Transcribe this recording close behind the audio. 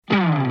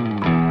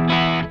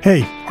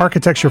Hey,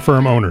 architecture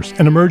firm owners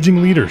and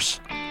emerging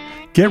leaders.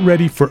 Get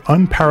ready for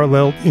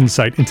unparalleled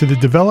insight into the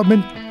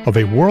development of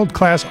a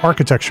world-class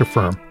architecture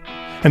firm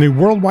and a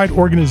worldwide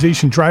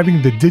organization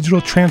driving the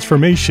digital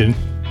transformation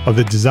of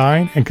the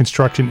design and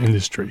construction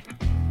industry.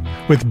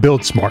 With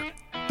Build Smart,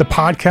 the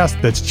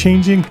podcast that's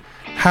changing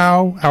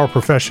how our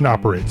profession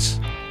operates.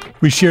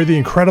 We share the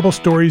incredible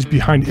stories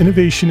behind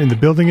innovation in the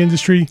building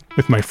industry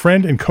with my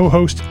friend and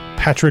co-host,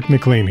 Patrick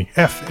McLaney,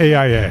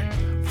 FAIA,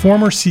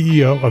 former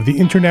CEO of the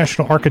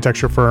international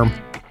architecture firm,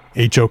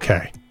 HOK.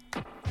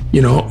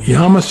 You know,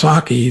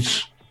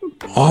 Yamasaki's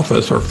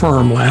office or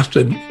firm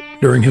lasted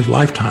during his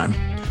lifetime.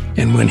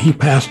 And when he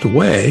passed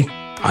away,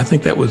 I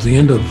think that was the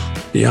end of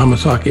the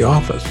Yamasaki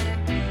office.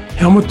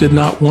 Helmut did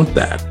not want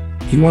that.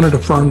 He wanted a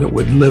firm that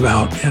would live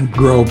out and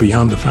grow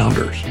beyond the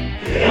founders.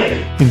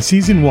 In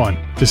Season 1,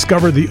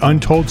 discover the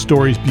untold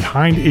stories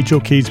behind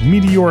HOK's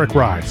meteoric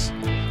rise,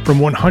 from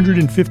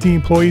 150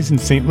 employees in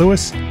St.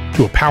 Louis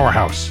to a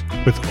powerhouse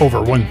with over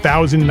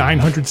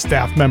 1,900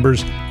 staff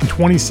members and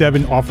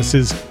 27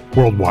 offices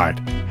worldwide.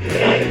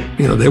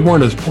 You know, they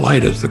weren't as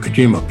polite as the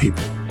Kojima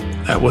people.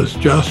 That was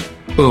just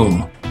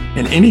boom.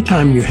 And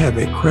anytime you have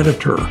a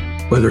creditor,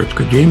 whether it's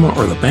Kojima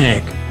or the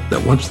bank,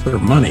 that wants their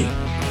money,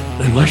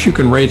 unless you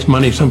can raise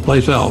money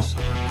someplace else,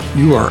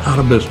 you are out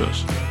of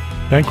business.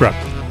 Bankrupt.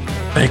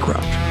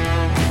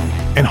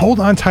 And hold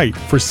on tight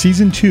for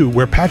Season 2,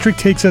 where Patrick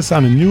takes us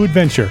on a new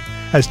adventure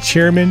as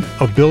chairman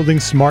of Building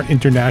Smart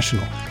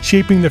International,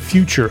 shaping the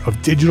future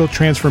of digital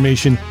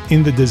transformation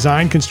in the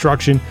design,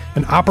 construction,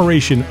 and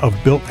operation of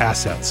built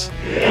assets.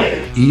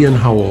 Ian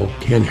Howell,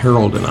 Ken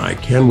Harold, and I,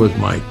 Ken was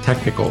my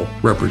technical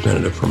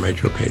representative from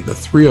HOK. The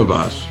three of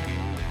us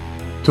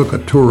took a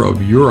tour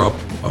of Europe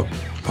of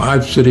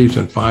 5 cities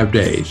in 5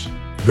 days.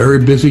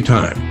 Very busy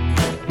time.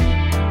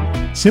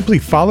 Simply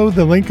follow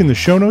the link in the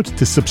show notes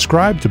to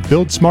subscribe to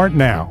Build Smart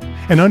now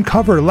and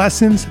uncover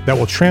lessons that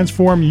will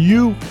transform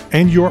you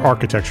and your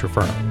architecture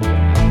firm.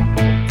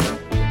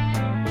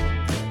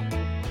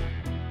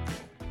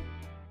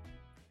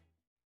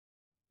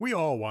 We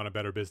all want a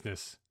better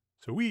business,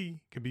 so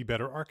we can be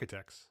better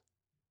architects.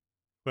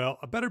 Well,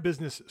 a better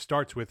business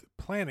starts with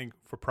planning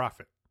for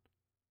profit.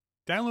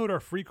 Download our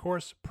free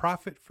course,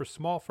 Profit for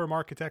Small Firm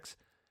Architects,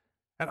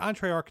 at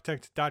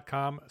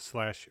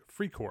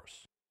entrearchitect.com/free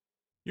course.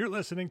 You're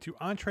listening to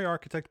Entre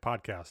Architect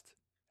Podcast,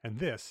 and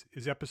this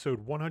is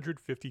episode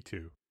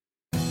 152.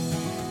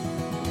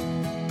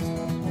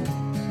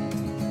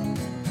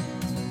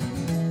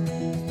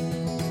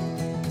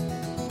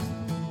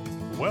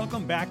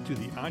 Welcome back to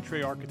the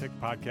Entre Architect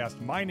Podcast.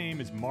 My name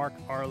is Mark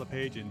R.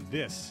 LePage, and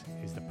this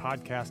is the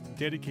podcast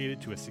dedicated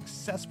to a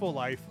successful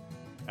life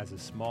as a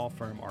small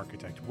firm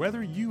architect.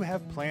 Whether you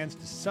have plans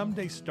to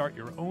someday start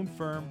your own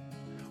firm,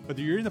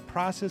 whether you're in the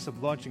process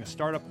of launching a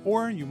startup,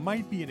 or you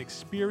might be an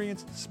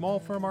experienced small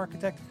firm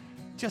architect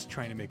just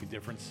trying to make a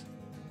difference,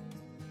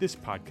 this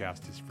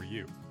podcast is for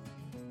you.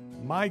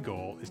 My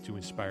goal is to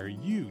inspire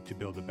you to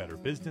build a better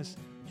business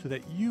so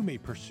that you may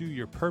pursue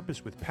your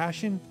purpose with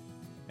passion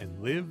and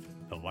live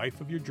the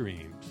life of your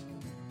dreams.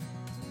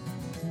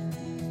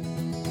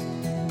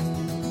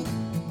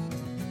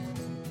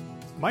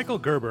 Michael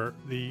Gerber,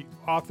 the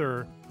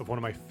author of one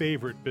of my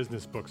favorite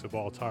business books of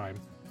all time,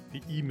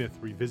 The E-Myth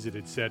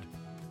Revisited, said,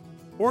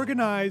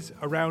 "Organize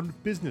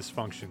around business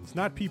functions,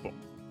 not people.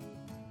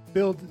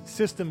 Build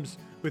systems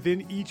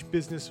within each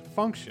business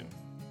function.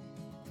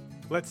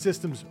 Let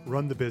systems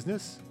run the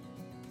business,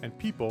 and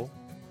people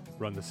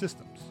run the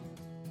systems.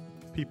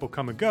 People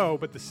come and go,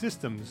 but the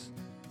systems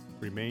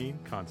remain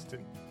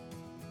constant."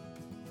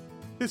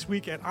 This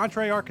week at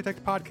Entre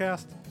Architect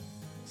Podcast,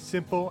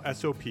 Simple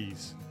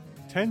SOPs,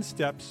 10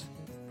 steps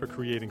for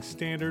creating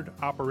standard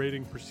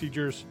operating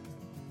procedures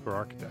for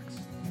architects.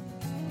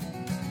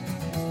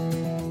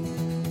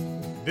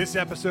 This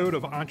episode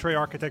of Entre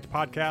Architect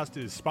Podcast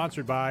is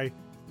sponsored by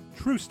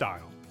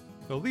TrueStyle,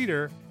 the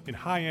leader in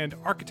high-end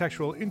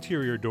architectural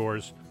interior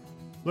doors.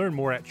 Learn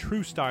more at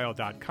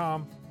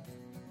truestyle.com.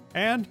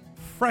 And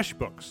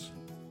FreshBooks,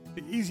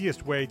 the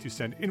easiest way to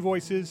send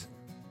invoices,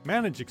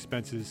 manage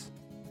expenses,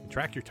 and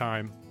track your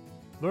time.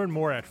 Learn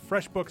more at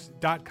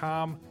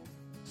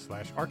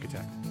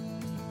freshbooks.com/architect.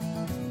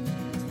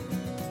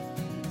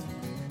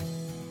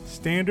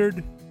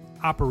 Standard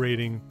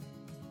operating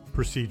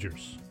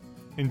procedures.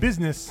 In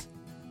business,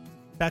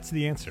 that's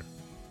the answer.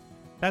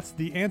 That's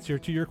the answer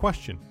to your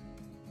question,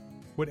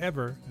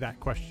 whatever that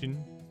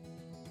question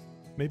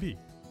may be.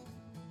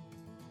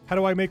 How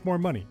do I make more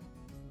money?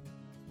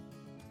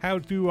 How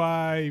do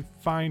I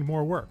find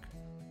more work?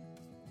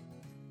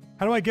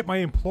 How do I get my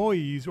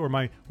employees or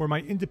my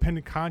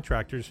independent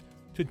contractors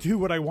to do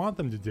what I want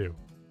them to do?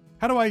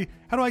 How do I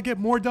get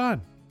more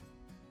done?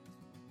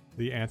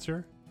 The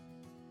answer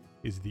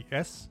is the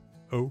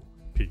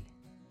SOP.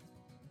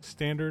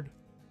 Standard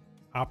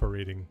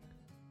operating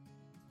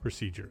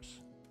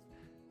procedures.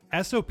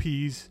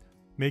 SOPs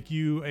make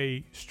you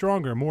a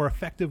stronger, more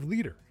effective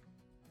leader.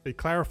 They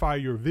clarify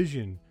your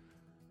vision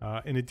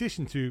in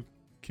addition to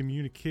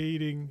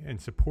communicating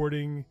and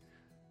supporting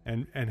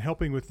and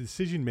helping with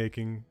decision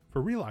making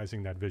for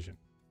realizing that vision.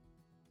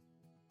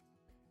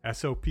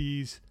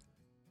 SOPs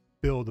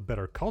build a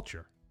better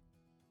culture.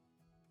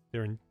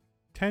 They're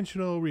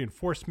intentional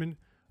reinforcement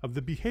of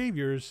the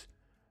behaviors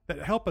that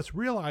help us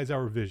realize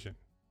our vision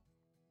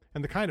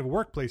and the kind of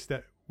workplace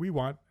that we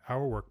want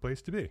our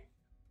workplace to be.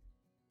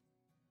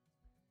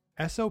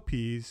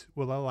 SOPs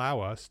will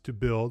allow us to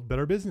build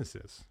better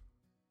businesses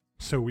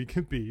so we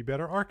can be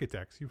better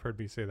architects. You've heard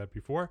me say that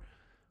before.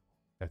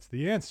 That's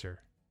the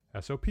answer.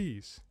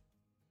 SOPs.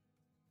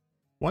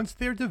 Once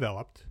they're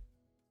developed,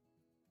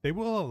 they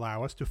will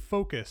allow us to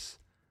focus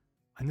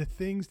on the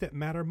things that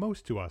matter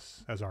most to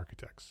us as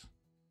architects.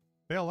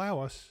 They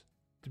allow us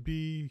to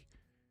be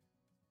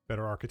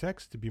better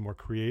architects, to be more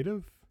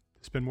creative,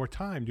 to spend more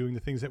time doing the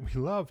things that we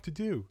love to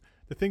do,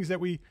 the things that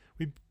we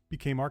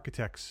became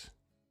architects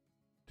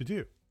to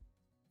do.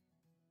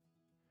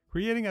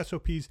 Creating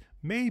SOPs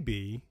may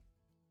be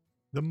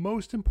the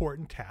most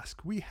important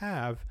task we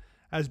have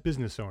as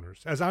business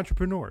owners, as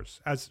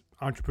entrepreneurs, as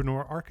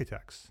entrepreneur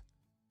architects.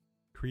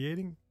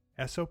 Creating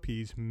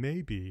SOPs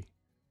may be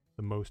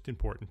the most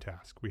important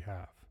task we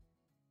have.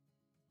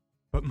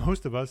 But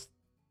most of us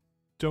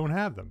don't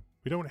have them.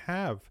 We don't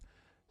have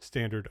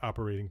standard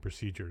operating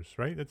procedures,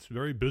 right? It's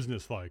very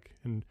businesslike,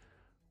 and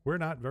we're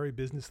not very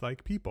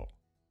businesslike people.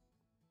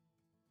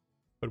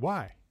 But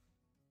why?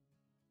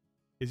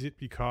 Is it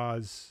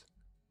because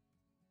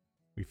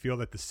we feel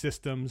that the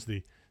systems,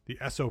 the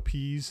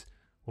SOPs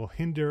will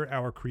hinder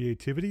our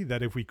creativity,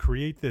 that if we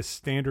create this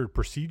standard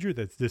procedure,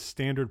 that's this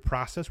standard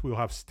process, we'll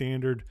have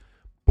standard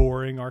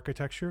boring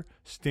architecture,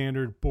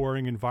 standard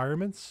boring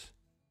environments?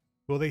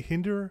 Will they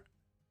hinder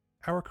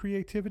our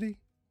creativity?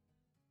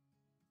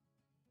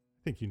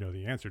 I think you know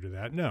the answer to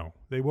that. No,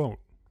 they won't.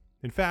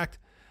 In fact,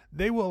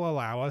 they will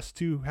allow us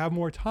to have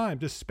more time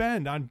to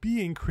spend on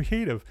being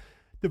creative,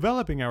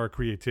 developing our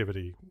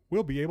creativity.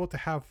 We'll be able to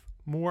have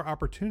more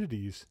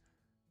opportunities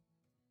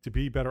to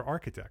be better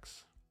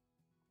architects.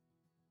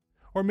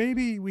 Or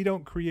maybe we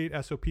don't create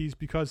SOPs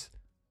because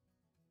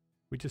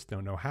we just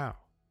don't know how.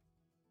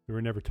 We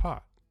were never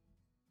taught,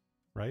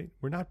 right?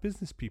 We're not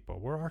business people.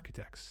 We're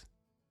architects.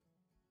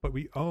 But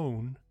we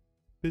own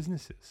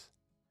businesses.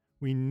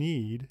 We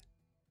need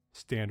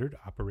standard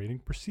operating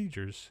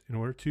procedures in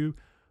order to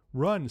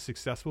run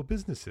successful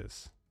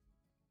businesses.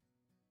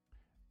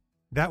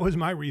 That was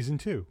my reason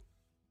too.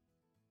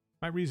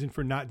 My reason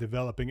for not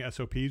developing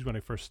SOPs when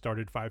I first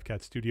started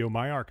 5Cat Studio,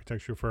 my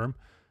architecture firm,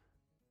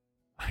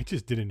 I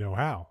just didn't know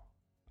how.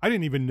 I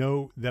didn't even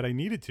know that I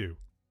needed to,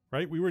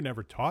 right? We were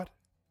never taught.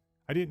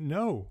 I didn't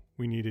know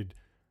we needed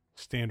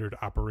standard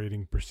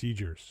operating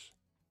procedures.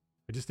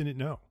 I just didn't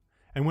know.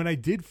 And when I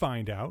did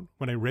find out,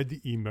 when I read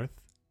the E-Myth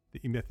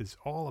is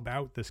all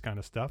about this kind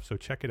of stuff, so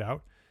check it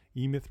out.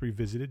 E-Myth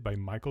Revisited by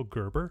Michael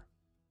Gerber.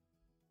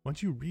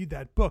 Once you read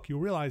that book, you'll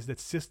realize that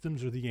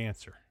systems are the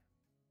answer.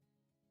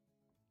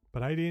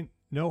 But I didn't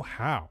know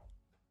how.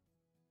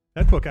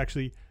 That book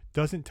actually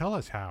doesn't tell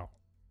us how.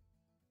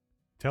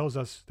 It tells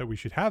us that we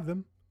should have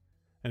them,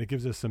 and it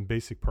gives us some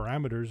basic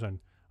parameters on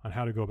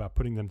how to go about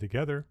putting them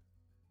together.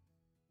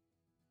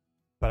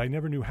 But I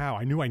never knew how.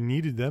 I knew I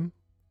needed them,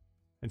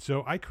 and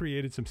so I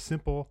created some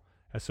simple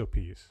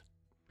SOPs.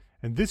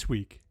 And this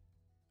week,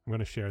 I'm going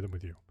to share them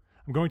with you.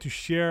 I'm going to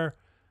share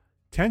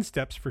 10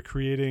 steps for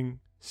creating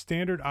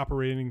standard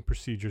operating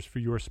procedures for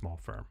your small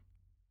firm.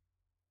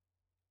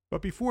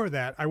 But before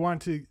that, I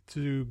want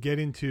to get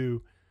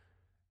into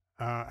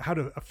how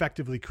to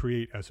effectively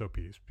create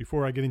SOPs.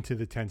 Before I get into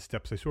the 10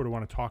 steps, I sort of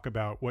want to talk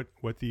about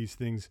what these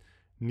things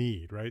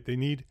need, right? They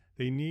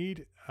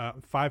need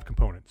 5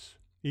 components.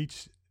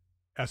 Each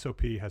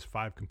SOP has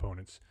 5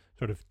 components,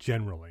 sort of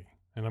generally.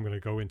 And I'm going to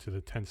go into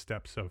the 10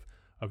 steps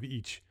of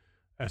each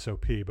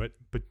SOP, but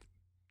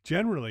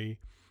generally,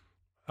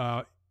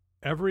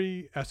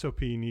 every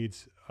SOP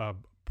needs a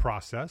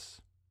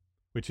process,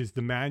 which is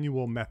the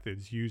manual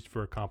methods used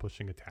for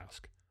accomplishing a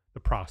task. The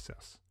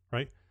process,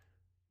 right?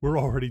 We're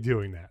already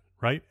doing that,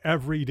 right?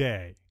 Every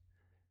day,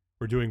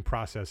 we're doing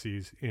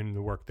processes in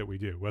the work that we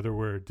do, whether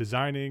we're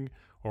designing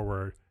or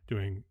we're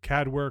doing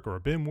CAD work or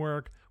BIM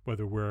work,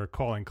 whether we're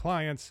calling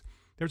clients.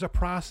 There's a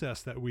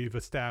process that we've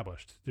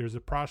established. There's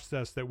a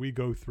process that we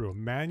go through, a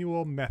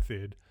manual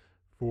method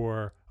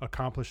for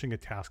accomplishing a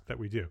task that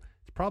we do.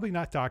 It's probably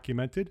not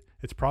documented.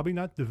 It's probably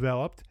not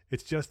developed.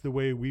 It's just the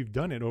way we've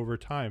done it over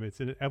time. It's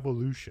an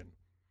evolution,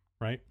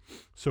 right?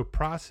 So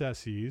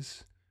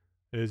processes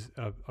is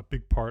a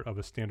big part of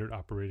a standard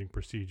operating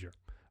procedure.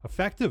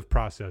 Effective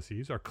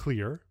processes are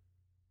clear,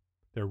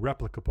 they're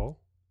replicable,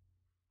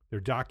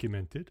 they're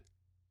documented,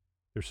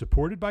 they're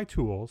supported by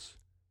tools,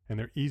 and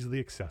they're easily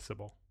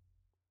accessible,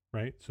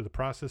 right? So the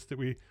process that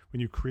when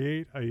you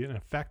create an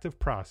effective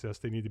process,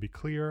 they need to be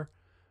clear,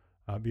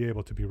 be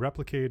able to be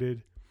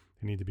replicated,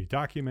 they need to be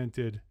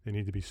documented, they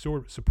need to be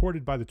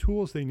supported by the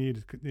tools they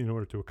need in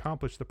order to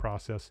accomplish the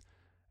process,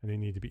 and they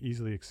need to be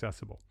easily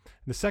accessible.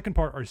 And the second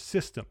part are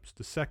systems.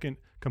 The second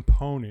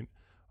component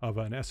of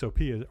an SOP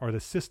are the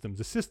systems.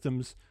 The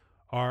systems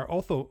are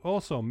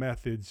also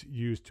methods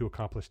used to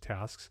accomplish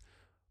tasks,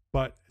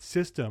 but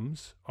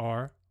systems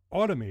are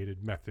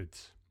automated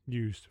methods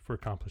used for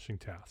accomplishing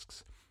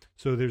tasks.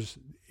 So there's,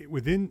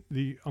 within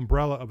the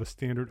umbrella of a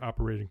standard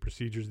operating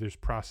procedures, there's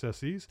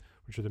processes,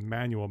 which are the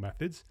manual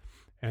methods,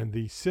 and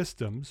the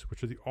systems,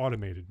 which are the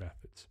automated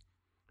methods.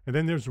 And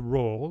then there's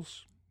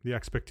roles, the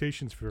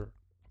expectations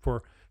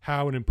for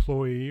how an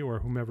employee or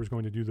whomever is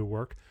going to do the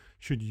work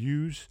should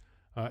use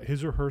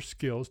his or her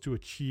skills to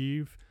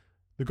achieve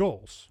the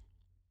goals,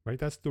 right?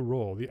 That's the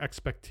role, the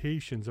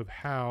expectations of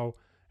how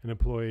an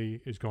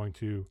employee is going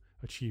to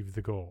achieve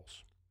the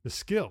goals. The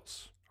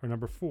skills are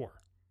number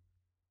 4.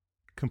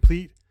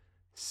 Complete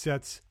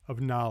sets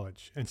of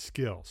knowledge and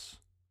skills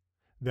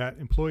that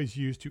employees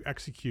use to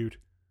execute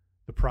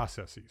the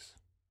processes,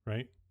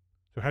 right?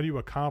 So how do you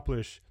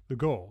accomplish the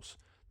goals?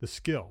 The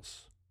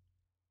skills,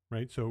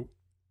 right? So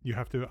you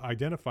have to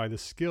identify the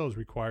skills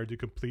required to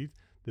complete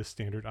this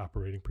standard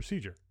operating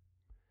procedure.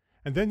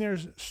 And then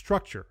there's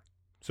structure.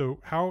 So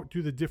how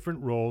do the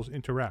different roles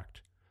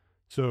interact?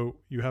 So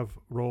you have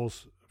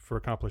roles for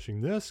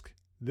accomplishing this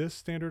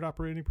standard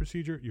operating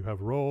procedure. You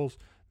have roles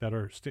that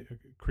are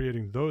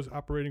creating those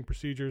operating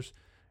procedures.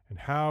 And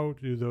how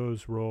do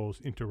those roles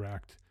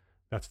interact?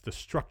 That's the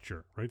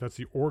structure, right? That's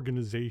the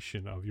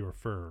organization of your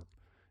firm,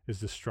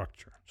 is the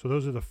structure. So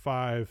those are the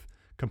 5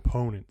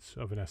 components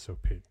of an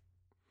SOP.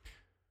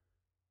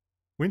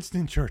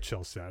 Winston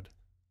Churchill said,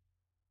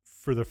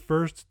 "For the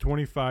first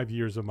 25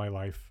 years of my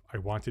life, I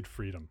wanted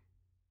freedom.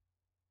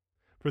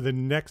 For the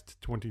next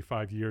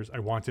 25 years, I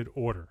wanted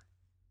order.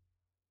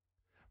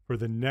 For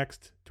the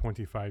next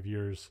 25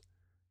 years,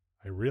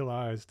 I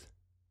realized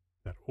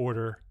that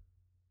order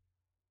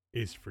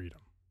is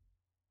freedom."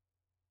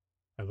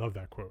 I love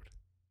that quote.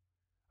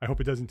 I hope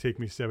it doesn't take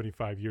me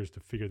 75 years to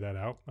figure that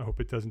out. I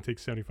hope it doesn't take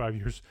 75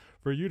 years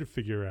for you to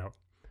figure out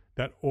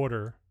that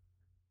order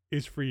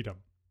is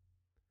freedom.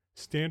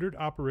 Standard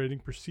operating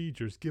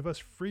procedures give us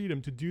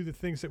freedom to do the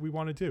things that we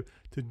want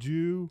to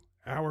do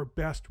our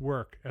best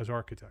work as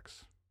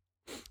architects.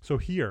 So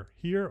here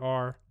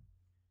are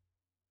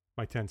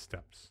my 10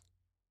 steps.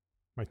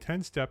 My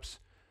 10 steps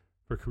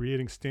for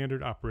creating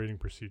standard operating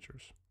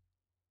procedures.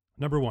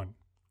 Number 1,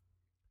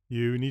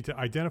 you need to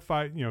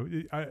identify,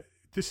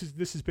 this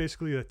is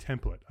basically a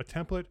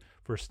template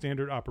for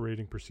standard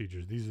operating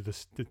procedures. These are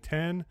the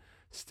 10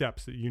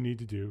 steps that you need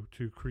to do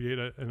to create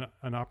an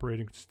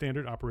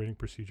standard operating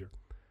procedure.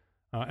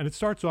 And it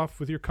starts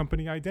off with your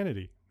company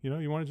identity.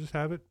 You want to just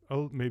have it,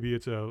 maybe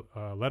it's a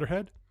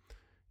letterhead,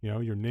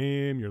 your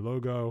name, your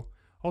logo.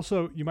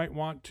 Also, you might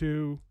want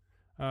to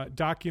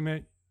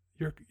document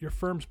your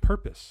firm's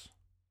purpose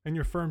and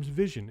your firm's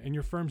vision and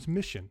your firm's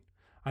mission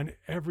on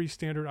every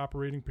standard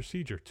operating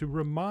procedure to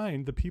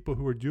remind the people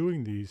who are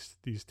doing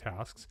these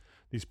tasks,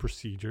 these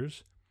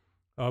procedures,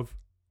 of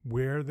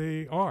where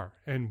they are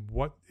and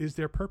what is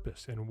their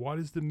purpose and what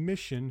is the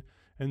mission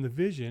and the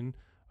vision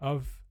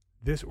of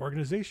this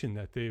organization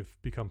that they've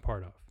become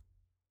part of.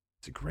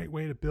 It's a great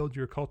way to build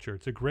your culture.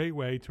 It's a great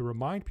way to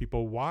remind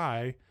people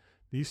why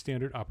these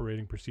standard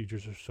operating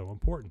procedures are so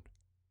important,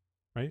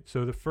 right?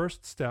 So the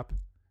first step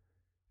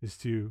is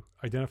to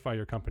identify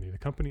your company, the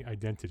company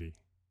identity.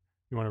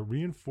 You want to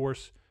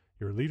reinforce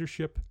your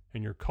leadership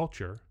and your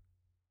culture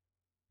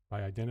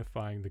by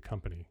identifying the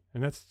company.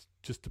 And that's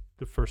just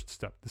the first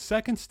step. The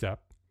second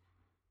step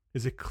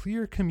is a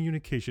clear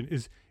communication,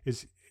 is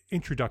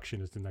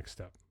introduction is the next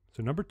step.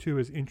 So number 2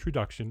 is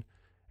introduction,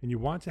 and you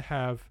want to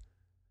have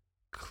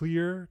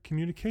clear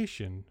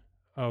communication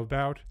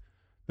about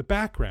the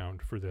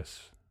background for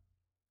this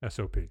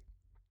SOP.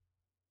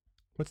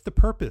 What's the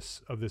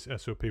purpose of this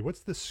SOP?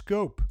 What's the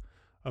scope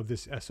of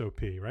this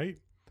SOP, right?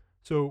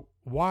 So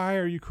why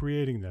are you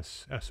creating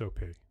this SOP?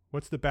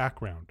 What's the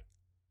background?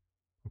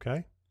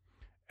 Okay?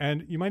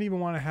 And you might even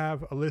want to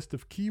have a list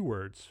of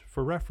keywords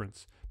for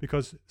reference,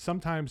 because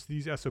sometimes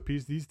these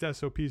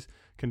SOPs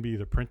can be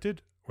either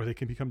printed or they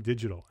can become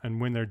digital.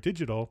 And when they're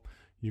digital,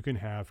 you can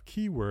have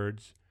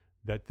keywords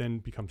that then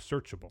become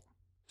searchable.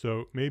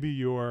 So maybe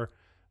your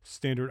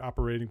standard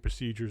operating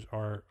procedures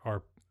are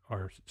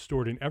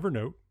stored in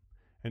Evernote,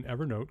 and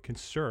Evernote can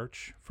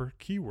search for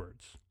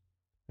keywords.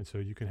 And so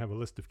you can have a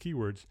list of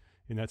keywords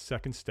in that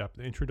second step,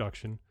 the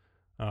introduction,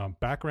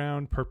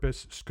 background,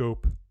 purpose,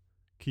 scope,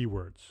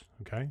 keywords.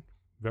 Okay?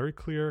 Very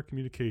clear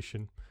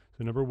communication.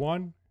 So number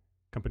 1,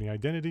 company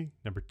identity.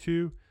 Number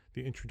 2,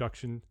 the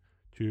introduction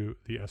to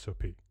the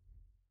SOP.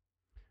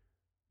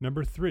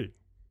 Number 3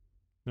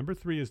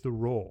 is the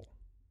role.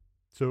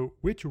 So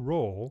which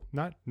role,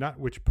 not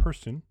which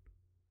person,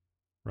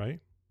 right?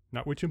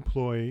 Not which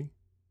employee.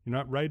 You're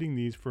not writing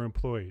these for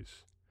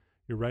employees.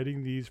 You're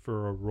writing these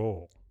for a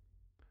role.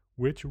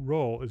 Which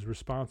role is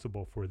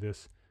responsible for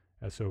this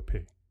SOP?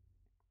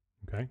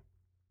 Okay?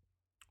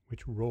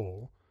 Which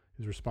role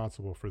is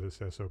responsible for this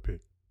SOP?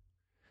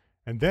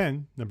 And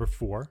then, number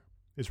 4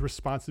 is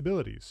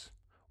responsibilities.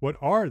 What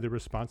are the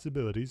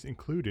responsibilities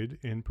included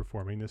in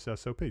performing this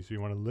SOP? So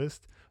you want to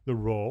list the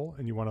role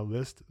and you want to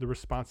list the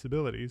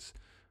responsibilities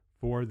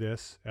for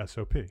this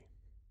SOP.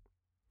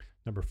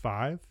 Number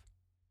 5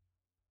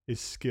 is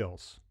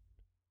skills.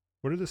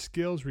 What are the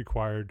skills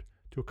required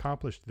to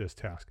accomplish this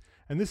task?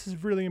 And this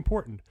is really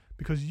important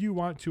Because you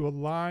want to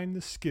align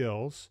the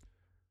skills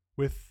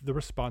with the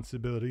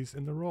responsibilities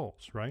and the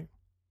roles, right?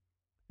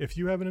 If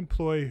you have an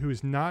employee who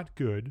is not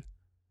good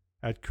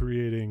at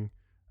creating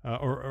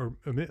or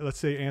let's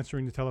say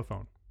answering the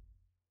telephone,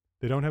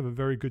 they don't have a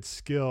very good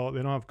skill.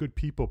 They don't have good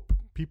people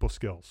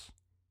skills,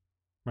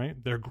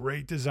 right? They're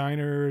great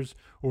designers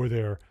or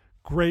they're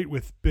great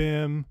with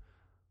BIM,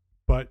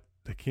 but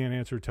they can't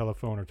answer a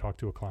telephone or talk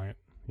to a client.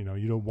 You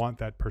don't want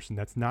that person.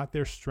 That's not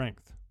their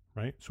strength,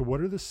 right? So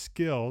what are the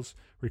skills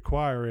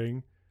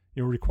required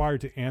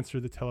to answer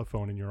the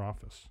telephone in your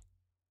office,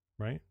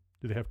 right?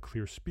 Do they have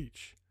clear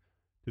speech?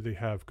 Do they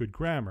have good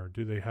grammar?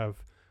 Do they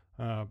have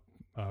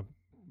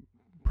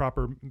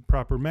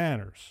proper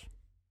manners?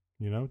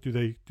 Do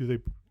they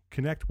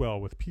connect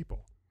well with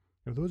people?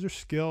 Those are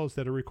skills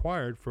that are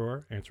required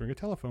for answering a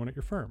telephone at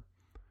your firm,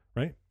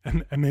 right?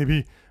 And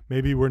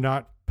maybe we're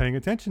not paying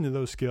attention to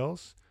those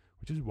skills,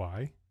 which is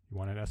why you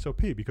want an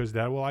SOP, because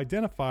that will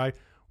identify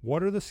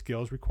what are the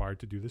skills required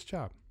to do this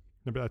job.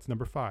 That's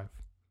number 5.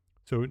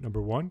 So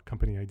number 1,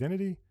 company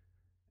identity.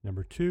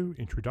 Number 2,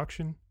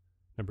 introduction.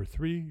 Number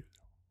 3,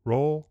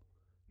 role.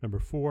 Number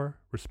 4,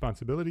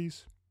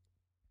 responsibilities.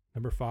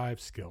 Number 5,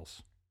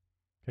 skills.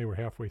 Okay, we're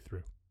halfway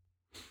through.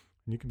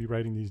 And you can be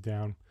writing these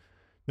down.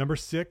 Number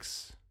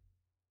 6,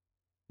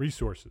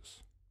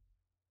 resources.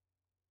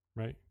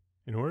 Right?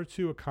 In order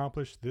to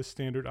accomplish this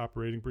standard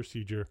operating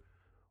procedure,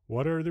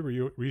 what are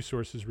the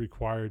resources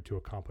required to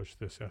accomplish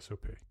this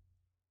SOP?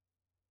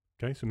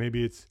 Okay, so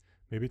maybe it's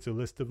a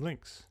list of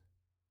links.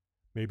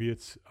 Maybe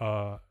it's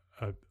a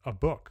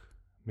book.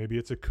 Maybe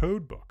it's a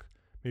code book.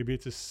 Maybe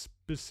it's a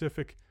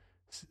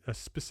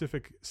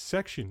specific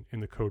section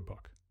in the code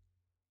book.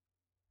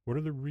 What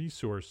are the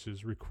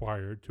resources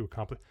required to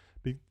accomplish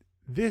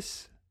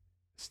this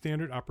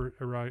standard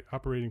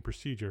operating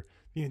procedure?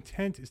 The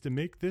intent is to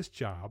make this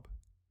job,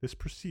 this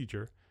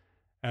procedure,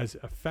 as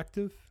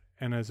effective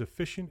and as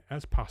efficient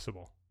as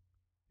possible.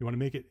 You want to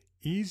make it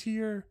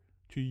easier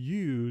to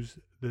use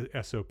the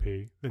SOP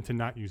than to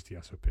not use the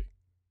SOP.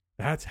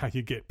 That's how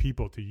you get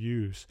people to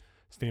use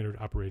standard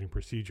operating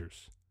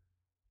procedures.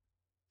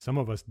 Some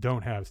of us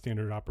don't have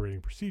standard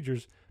operating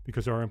procedures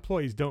because our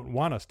employees don't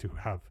want us to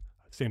have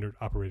standard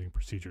operating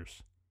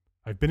procedures.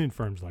 I've been in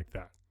firms like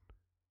that,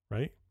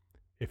 right?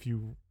 If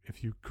you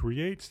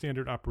create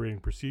standard operating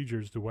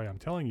procedures the way I'm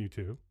telling you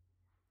to,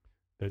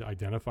 that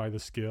identify the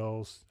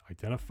skills,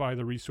 identify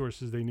the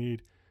resources they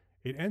need,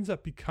 it ends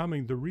up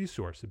becoming the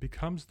resource. It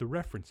becomes the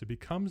reference. It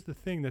becomes the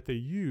thing that they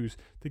use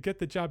to get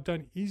the job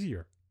done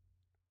easier.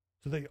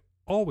 So they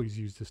always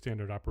use the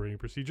standard operating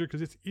procedure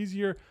because it's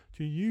easier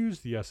to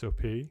use the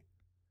SOP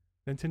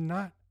than to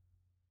not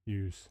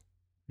use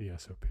the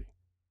SOP.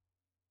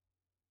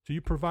 So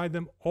you provide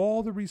them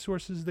all the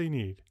resources they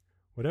need,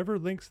 whatever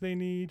links they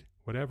need,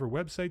 whatever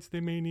websites they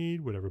may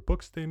need, whatever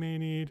books they may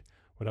need,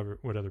 what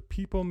other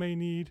people may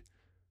need,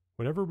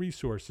 whatever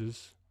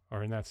resources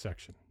are in that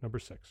section, number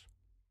 6.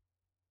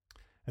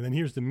 And then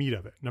here's the meat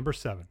of it, number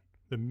 7,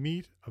 the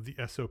meat of the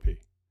SOP,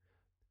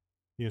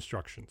 the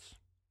instructions,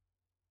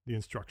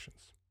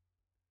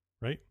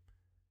 right?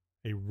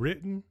 A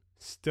written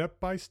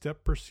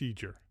step-by-step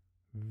procedure,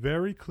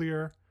 very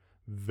clear,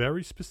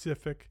 very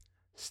specific,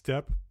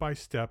 step by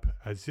step,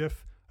 as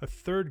if a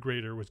 3rd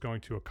grader was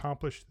going to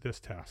accomplish this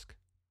task.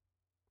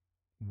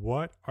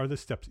 What are the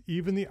steps?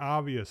 Even the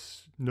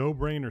obvious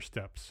no-brainer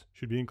steps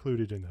should be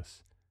included in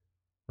this,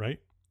 right?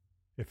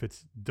 If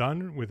it's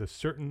done with a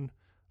certain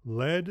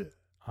lead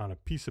on a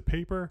piece of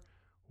paper,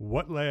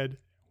 what lead,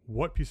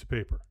 what piece of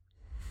paper?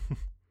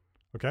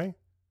 Okay?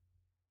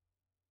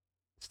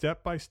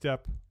 Step by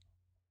step.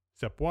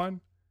 Step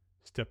 1,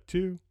 step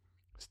 2,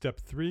 step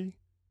 3,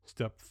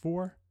 step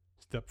 4,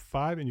 step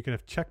 5, and you can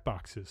have check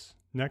boxes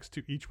next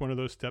to each one of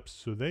those steps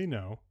so they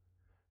know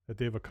that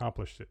they've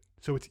accomplished it.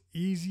 So it's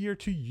easier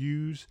to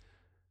use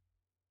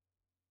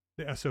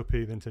the SOP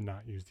than to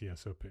not use the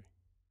SOP,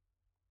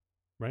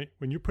 right?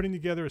 When you're putting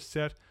together a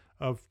set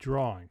of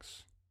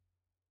drawings,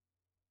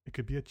 it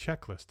could be a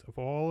checklist of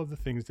all of the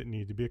things that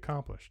need to be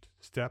accomplished,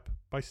 step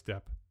by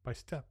step by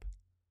step.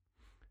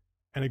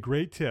 And a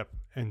great tip,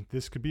 and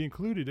this could be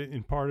included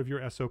in part of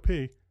your SOP,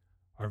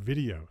 are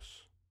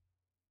videos.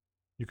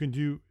 You can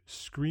do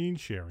screen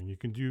sharing. You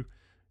can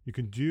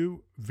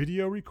do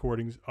video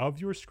recordings of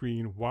your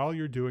screen while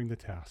you're doing the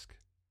task.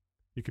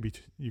 You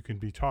can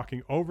be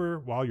talking over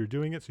while you're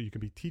doing it, so you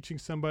can be teaching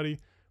somebody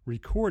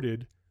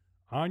recorded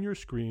on your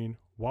screen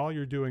while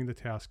you're doing the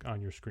task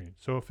on your screen.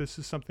 So if this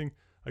is something,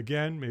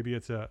 again, maybe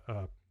it's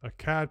a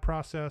CAD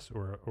process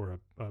or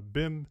a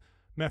BIM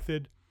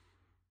method,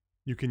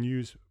 you can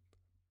use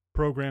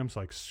programs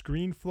like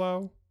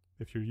ScreenFlow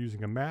if you're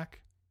using a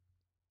Mac,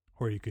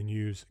 or you can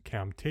use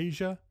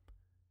Camtasia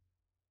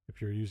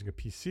if you're using a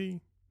PC,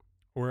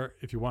 or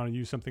if you want to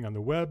use something on the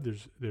web,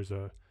 there's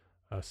a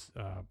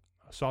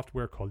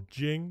software called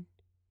Jing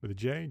with a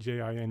J,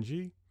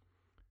 Jing.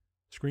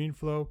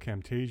 ScreenFlow,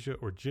 Camtasia,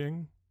 or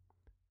Jing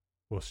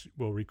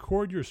will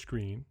record your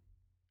screen,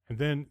 and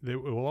then it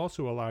will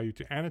also allow you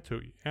to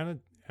annotate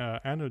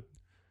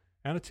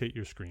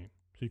your screen,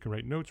 so you can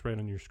write notes right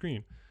on your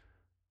screen.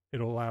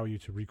 It'll allow you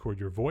to record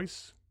your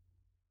voice.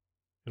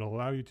 It'll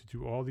allow you to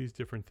do all these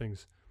different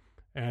things.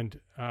 And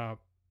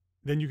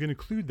then you can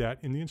include that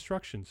in the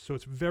instructions. So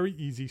it's very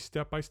easy,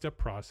 step-by-step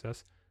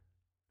process,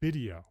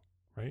 video,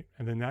 right?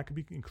 And then that could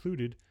be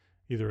included,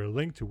 either a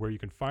link to where you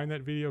can find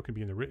that video can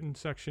be in the written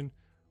section,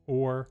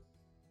 or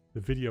the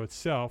video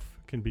itself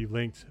can be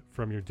linked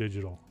from your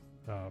digital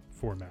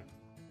format.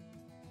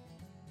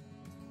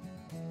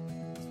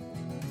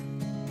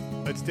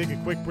 Let's take a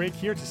quick break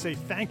here to say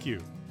thank you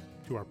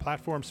to our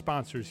platform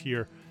sponsors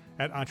here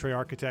at Entre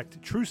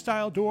Architect,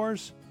 TrueStyle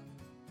Doors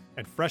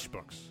and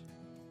FreshBooks.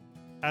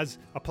 As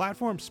a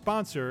platform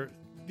sponsor,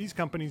 these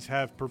companies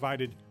have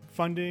provided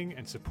funding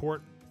and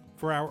support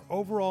for our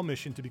overall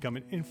mission to become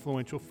an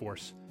influential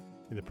force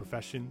in the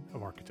profession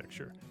of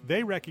architecture.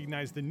 They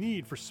recognize the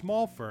need for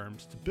small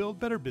firms to build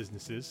better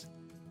businesses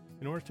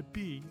in order to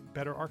be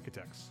better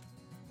architects.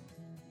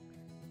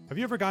 Have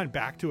you ever gone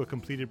back to a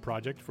completed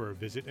project for a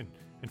visit and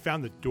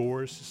found the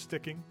doors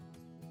sticking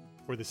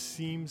or the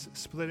seams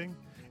splitting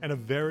and a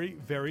very,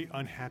 very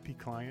unhappy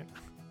client?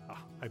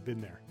 I've been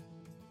there.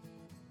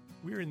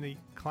 We're in the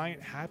client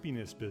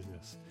happiness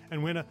business.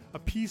 And when a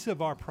piece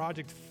of our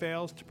project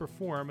fails to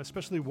perform,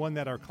 especially one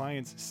that our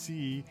clients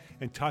see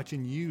and touch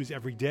and use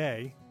every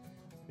day,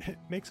 it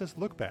makes us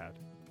look bad.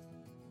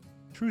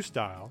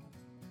 TrueStyle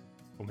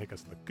will make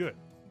us look good.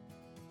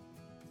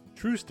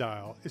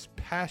 TrueStyle is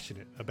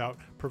passionate about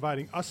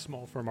providing us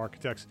small firm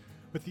architects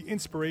with the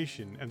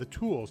inspiration and the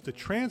tools to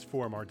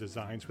transform our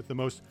designs with the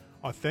most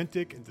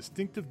authentic and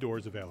distinctive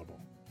doors available.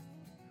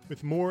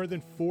 With more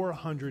than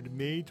 400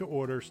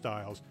 made-to-order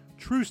styles,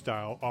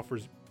 TrueStyle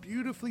offers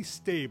beautifully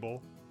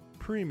stable,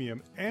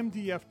 premium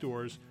MDF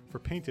doors for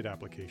painted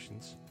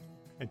applications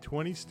and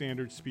 20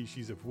 standard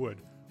species of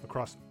wood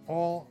across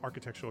all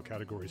architectural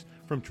categories,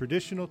 from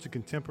traditional to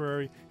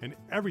contemporary and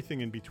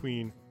everything in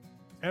between.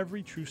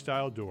 Every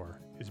TrueStyle door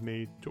is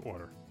made to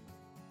order.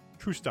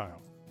 TrueStyle,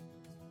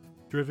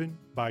 driven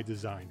by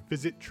design.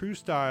 Visit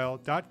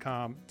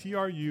TrueStyle.com,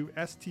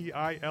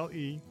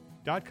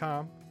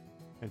 TrueStyle.com,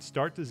 and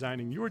start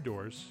designing your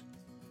doors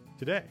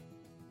today.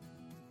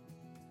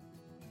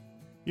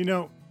 You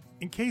know,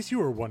 in case you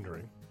were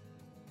wondering,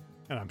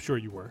 and I'm sure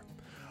you were,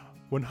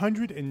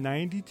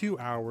 192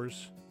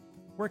 hours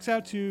works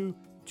out to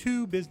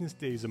 2 business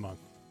days a month.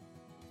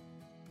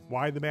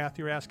 Why the math,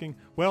 you're asking?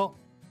 Well,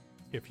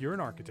 if you're an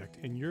architect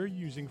and you're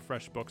using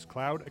FreshBooks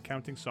cloud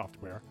accounting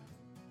software,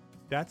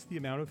 that's the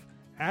amount of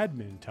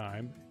admin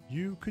time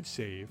you could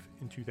save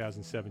in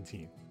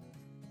 2017.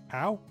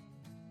 How?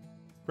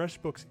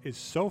 FreshBooks is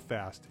so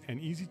fast and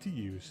easy to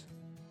use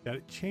that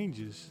it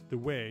changes the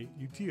way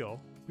you deal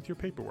with your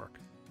paperwork.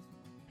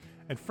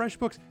 And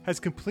FreshBooks has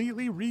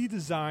completely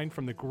redesigned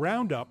from the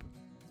ground up,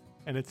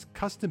 and it's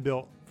custom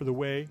built for the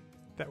way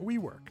that we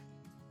work.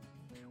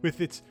 With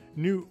its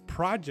new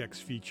projects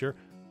feature,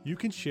 you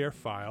can share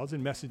files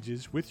and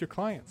messages with your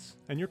clients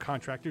and your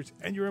contractors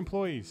and your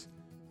employees.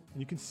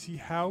 And you can see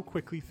how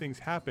quickly things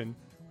happen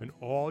when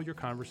all your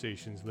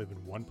conversations live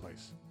in one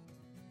place.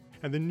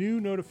 And the new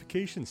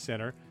notification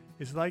center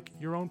is like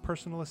your own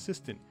personal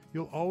assistant.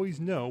 You'll always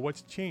know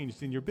what's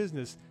changed in your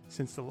business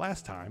since the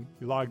last time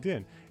you logged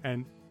in,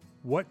 and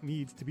what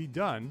needs to be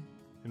done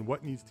and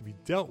what needs to be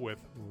dealt with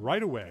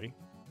right away,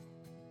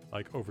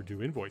 like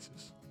overdue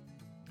invoices.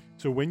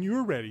 So when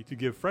you're ready to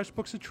give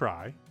FreshBooks a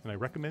try, and I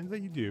recommend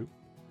that you do,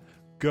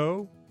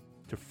 go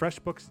to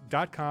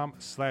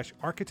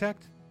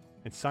freshbooks.com/architect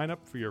and sign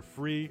up for your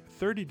free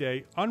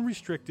 30-day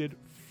unrestricted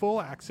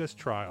full access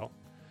trial,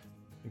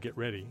 and get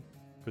ready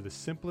for the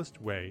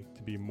simplest way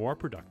to be more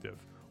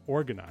productive,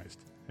 organized,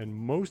 and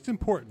most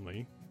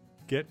importantly,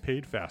 get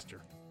paid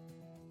faster.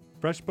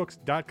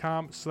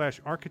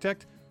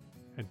 freshbooks.com/architect,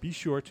 and be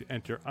sure to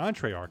enter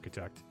Entre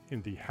Architect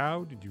in the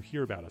How Did You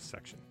Hear About Us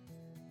section.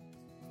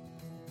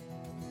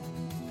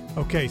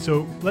 Okay,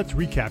 so let's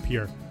recap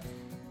here.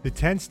 The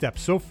 10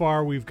 steps. So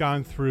far, we've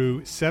gone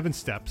through 7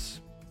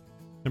 steps.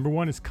 Number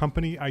 1 is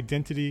company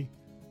identity.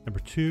 Number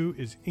 2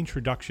 is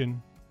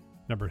introduction.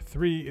 Number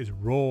 3 is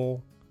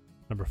role.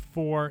 Number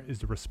 4 is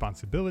the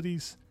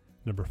responsibilities.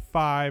 Number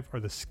 5 are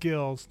the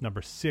skills.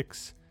 Number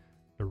 6,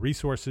 the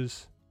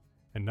resources.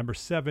 And number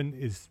 7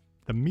 is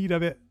the meat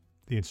of it,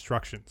 the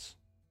instructions.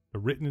 The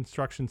written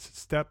instructions,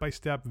 step by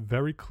step,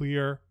 very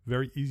clear,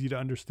 very easy to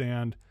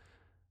understand.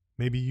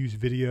 Maybe use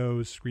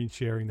videos, screen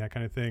sharing, that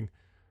kind of thing.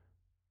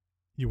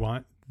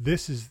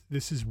 This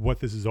is what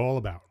this is all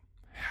about.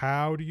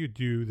 How do you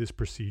do this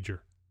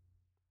procedure,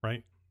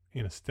 right?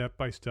 In a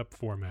step-by-step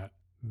format,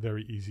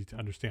 very easy to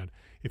understand.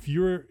 If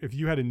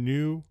you had a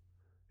new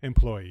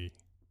employee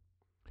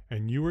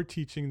and you were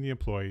teaching the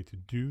employee to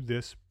do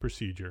this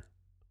procedure,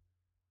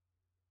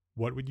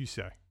 what would you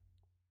say?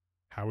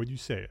 How would you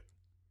say it?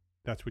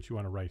 That's what you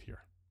want to write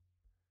here.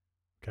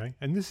 Okay?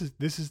 And this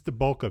is the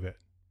bulk of it.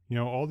 You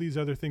know, all these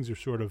other things are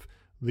sort of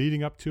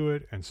leading up to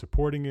it and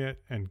supporting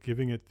it and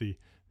giving it the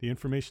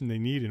information they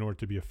need in order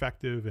to be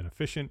effective and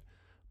efficient.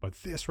 But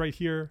this right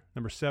here,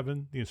 number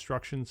 7, the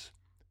instructions,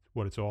 is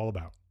what it's all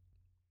about.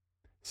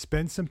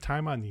 Spend some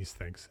time on these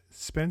things.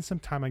 Spend some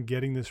time on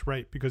getting this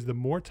right, because the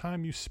more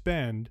time you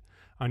spend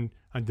on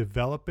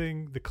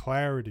developing the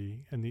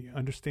clarity and the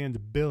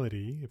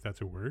understandability, if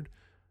that's a word,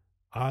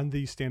 on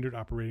these standard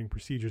operating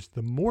procedures,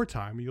 the more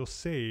time you'll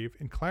save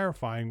in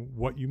clarifying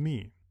what you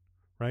mean,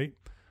 right?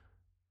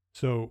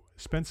 So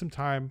spend some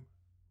time,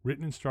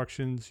 written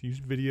instructions, use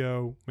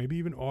video, maybe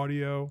even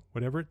audio,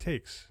 whatever it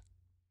takes.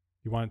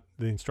 You want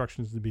the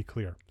instructions to be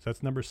clear. So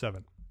that's number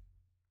 7.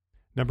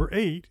 Number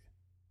 8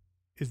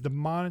 is the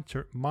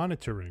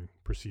monitoring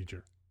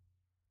procedure.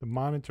 The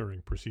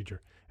monitoring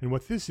procedure. And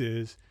what this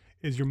is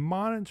you're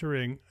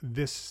monitoring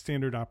this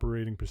standard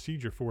operating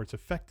procedure for its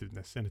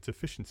effectiveness and its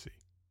efficiency,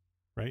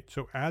 right?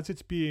 So as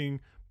it's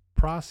being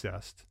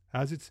processed,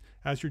 as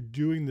you're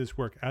doing this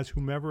work, as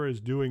whomever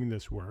is doing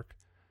this work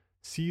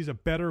sees a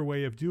better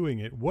way of doing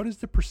it, what is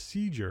the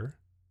procedure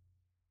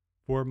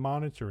for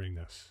monitoring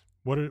this?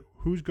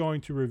 Who's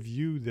going to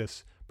review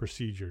this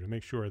procedure to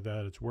make sure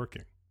that it's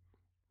working,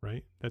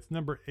 right? That's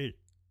number 8.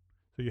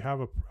 So you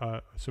have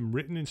some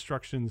written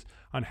instructions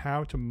on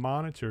how to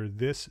monitor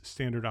this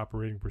standard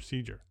operating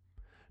procedure.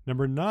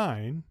 Number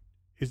 9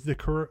 is the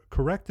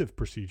corrective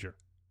procedure,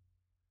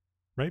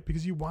 right?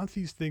 Because you want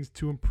these things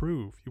to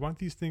improve. You want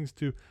these things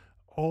to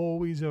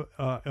always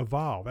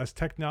evolve. As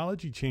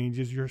technology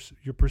changes,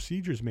 your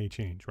procedures may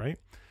change, right?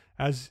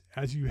 As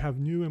you have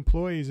new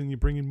employees and you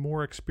bring in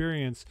more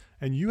experience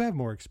and you have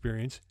more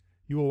experience,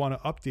 you will want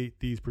to update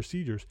these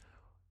procedures.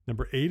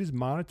 Number 8 is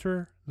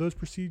monitor those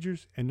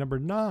procedures. And number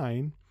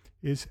 9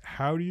 is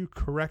how do you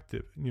correct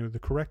it? The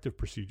corrective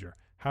procedure.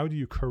 How do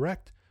you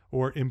correct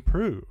or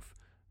improve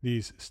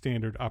these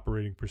standard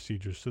operating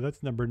procedures? So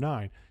that's number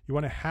 9. You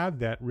want to have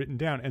that written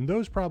down. And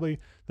those probably,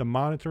 the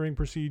monitoring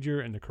procedure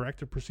and the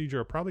corrective procedure,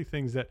 are probably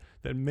things that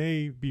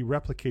may be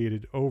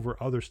replicated over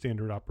other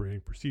standard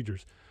operating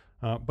procedures.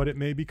 But it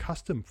may be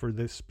custom for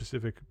this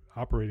specific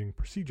operating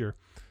procedure.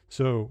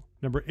 So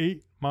number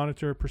 8,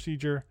 monitor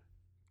procedure.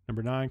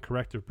 Number 9,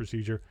 corrective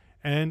procedure.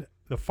 And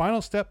the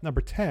final step,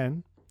 number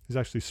 10, is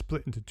actually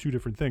split into 2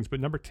 different things. But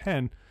number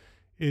 10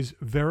 is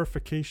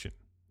verification,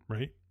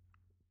 right?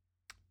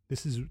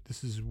 This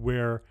is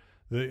where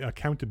the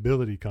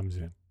accountability comes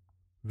in.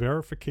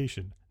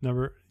 Verification.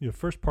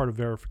 First part of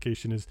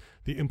verification is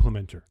the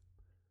implementer.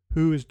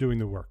 Who is doing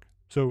the work?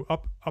 So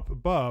up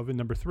above in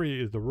number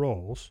 3 is the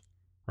roles,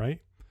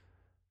 right?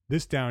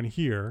 This down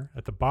here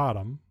at the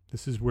bottom,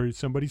 this is where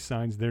somebody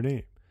signs their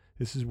name.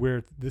 This is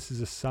where this is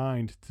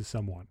assigned to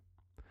someone,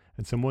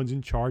 and someone's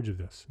in charge of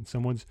this, and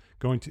someone's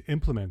going to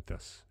implement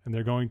this, and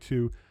they're going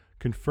to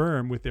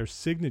confirm with their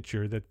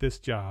signature that this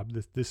job,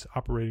 this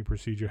operating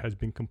procedure has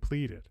been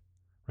completed,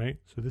 right?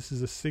 So this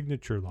is a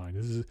signature line.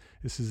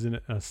 This is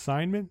an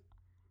assignment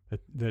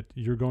that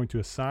you're going to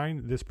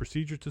assign this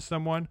procedure to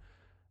someone,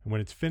 and when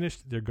it's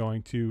finished, they're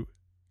going to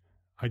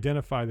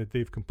identify that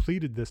they've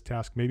completed this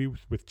task, maybe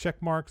with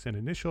check marks and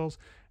initials,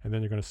 and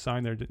then they're going to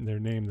sign their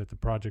name that the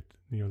project,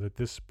 that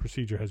this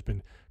procedure has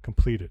been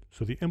completed.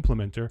 So the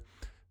implementer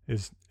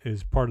is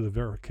part of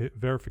the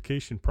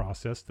verification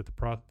process that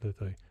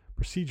the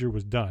procedure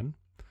was done.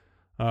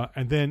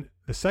 And then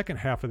the second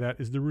half of that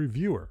is the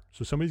reviewer.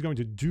 So somebody's going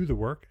to do the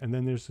work, and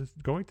then there's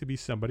going to be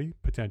somebody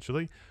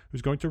potentially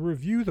who's going to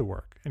review the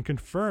work and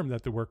confirm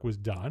that the work was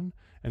done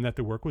and that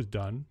the work was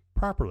done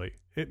properly.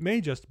 It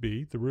may just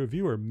be, the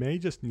reviewer may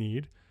just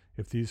need,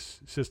 if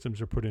these systems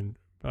are put in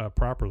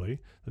properly,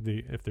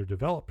 if they're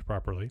developed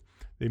properly,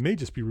 they may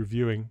just be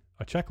reviewing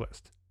a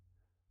checklist.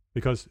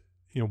 Because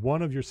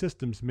one of your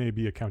systems may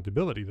be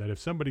accountability, that if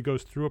somebody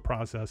goes through a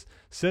process,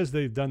 says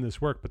they've done this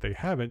work, but they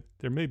haven't,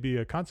 there may be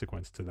a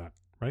consequence to that,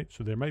 right?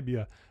 So there might be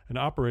an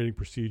operating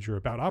procedure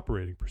about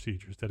operating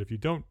procedures, that if you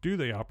don't do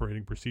the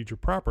operating procedure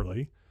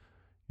properly,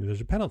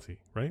 there's a penalty,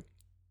 right?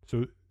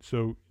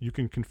 So you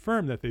can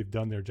confirm that they've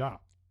done their job,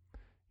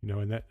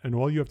 and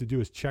all you have to do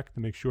is check to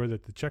make sure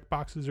that the check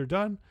boxes are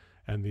done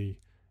and the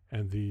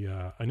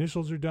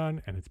initials are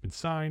done and it's been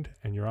signed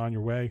and you're on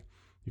your way.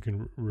 You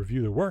can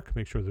review the work,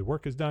 make sure the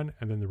work is done,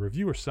 and then the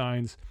reviewer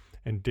signs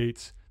and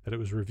dates that it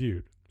was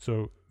reviewed.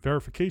 So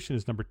verification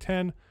is number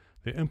 10,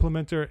 the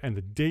implementer and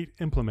the date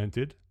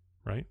implemented,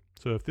 right?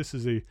 So if this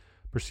is a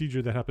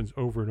procedure that happens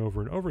over and over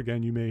and over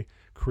again, you may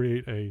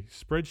create a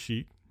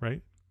spreadsheet,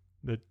 right?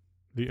 That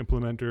the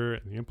implementer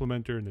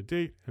and the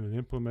date and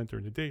the implementer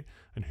and the date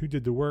and who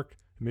did the work.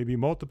 Maybe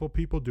multiple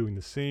people doing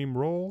the same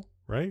role,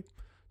 right?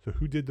 So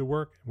who did the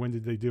work? When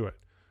did they do it?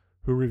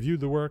 Who reviewed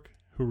the work?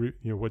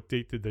 What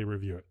date did they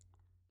review it?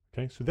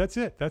 Okay, so that's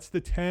it. That's the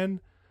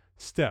 10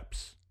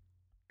 steps.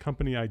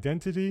 Company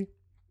identity.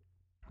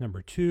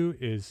 Number 2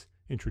 is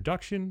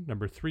introduction.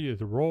 Number 3 is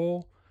the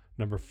role.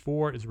 Number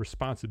 4 is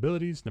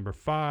responsibilities. Number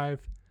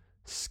 5,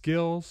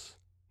 skills.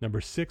 Number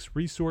 6,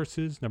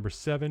 resources. Number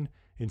 7,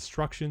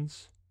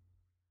 instructions.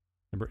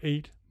 Number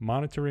 8,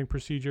 monitoring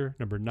procedure.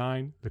 Number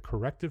 9, the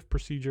corrective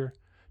procedure.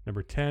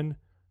 Number 10,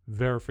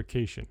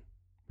 verification,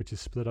 which is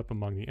split up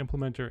among the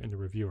implementer and the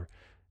reviewer.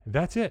 And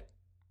that's it,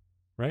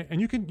 right?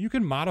 And you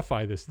can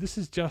modify this. This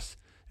is just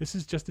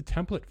a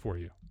template for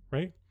you,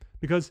 right?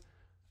 Because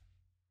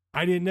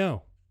I didn't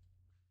know.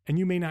 And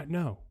you may not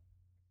know.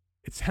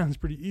 It sounds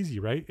pretty easy,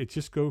 right? It's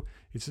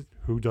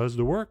who does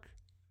the work?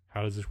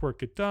 How does this work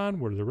get done?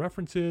 What are the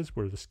references?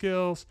 What are the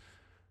skills?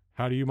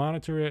 How do you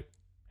monitor it?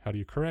 How do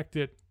you correct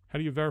it? How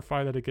do you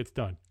verify that it gets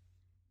done?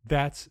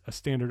 That's a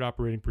standard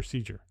operating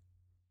procedure,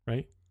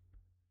 right?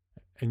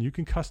 And you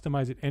can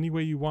customize it any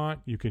way you want.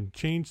 You can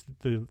change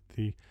the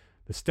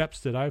steps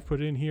that I've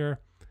put in here.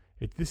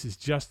 This is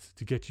just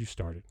to get you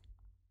started,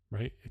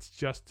 right? It's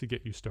just to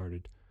get you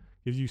started.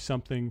 Gives you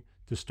something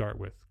to start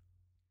with.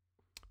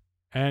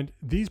 And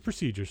these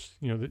procedures,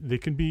 they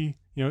can be,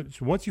 so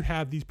once you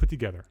have these put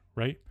together,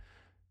 right,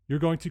 you're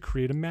going to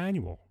create a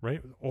manual,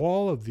 right?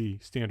 All of the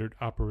standard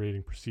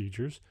operating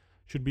procedures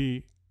should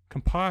be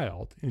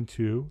compiled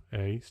into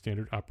a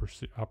standard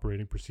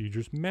operating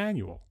procedures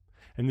manual.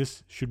 And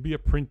this should be a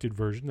printed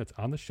version that's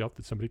on the shelf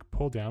that somebody can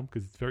pull down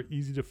because it's very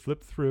easy to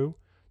flip through.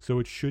 So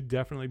it should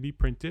definitely be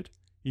printed,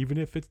 even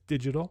if it's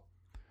digital,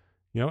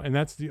 and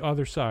that's the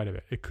other side of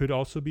it. It could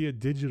also be a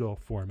digital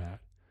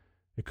format.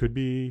 It could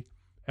be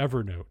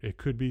Evernote. It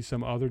could be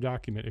some other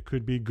document. It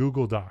could be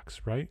Google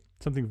Docs, right?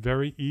 Something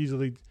very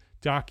easily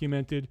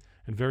documented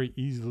and very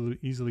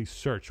easily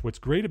searched. What's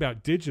great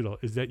about digital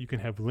is that you can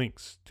have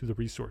links to the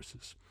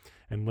resources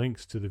and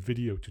links to the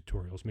video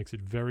tutorials. Makes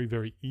it very,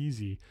 very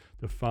easy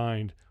to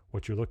find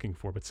what you're looking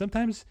for. But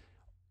sometimes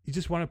you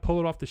just want to pull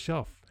it off the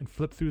shelf and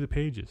flip through the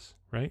pages,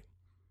 right?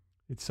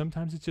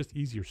 Sometimes it's just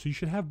easier. So you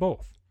should have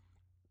both.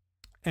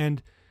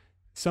 And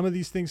some of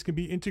these things can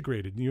be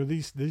integrated.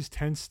 These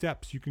 10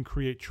 steps, you can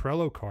create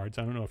Trello cards.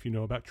 I don't know if you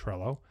know about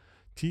Trello.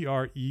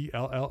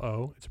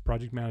 Trello. It's a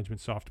project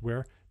management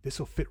software. This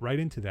will fit right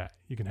into that.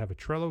 You can have a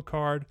Trello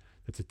card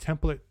that's a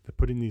template to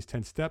put in these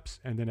 10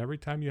 steps. And then every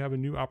time you have a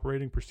new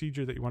operating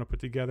procedure that you want to put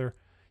together,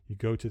 you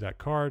go to that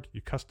card,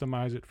 you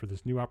customize it for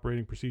this new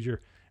operating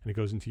procedure, and it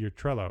goes into your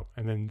Trello.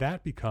 And then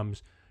that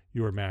becomes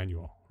your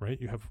manual,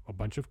 right? You have a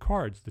bunch of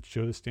cards that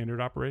show the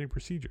standard operating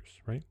procedures,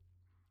 right?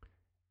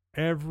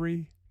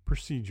 Every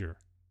procedure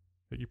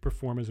that you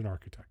perform as an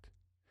architect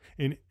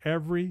in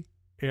every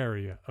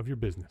area of your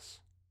business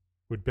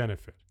would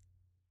benefit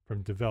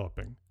from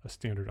developing a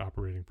standard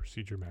operating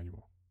procedure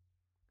manual.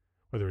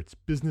 Whether it's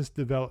business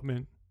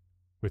development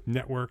with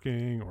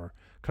networking or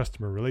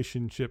customer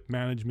relationship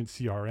management,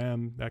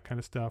 CRM, that kind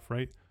of stuff,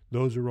 right?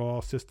 Those are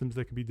all systems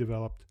that can be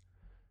developed.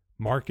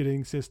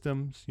 Marketing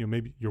systems,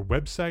 maybe your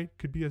website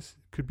could be a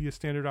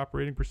standard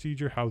operating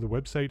procedure, how the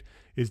website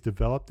is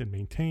developed and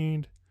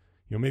maintained.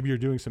 Maybe you're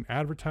doing some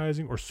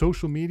advertising or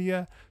social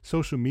media.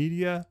 Social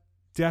media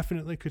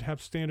definitely could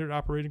have standard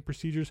operating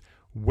procedures.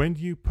 When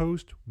do you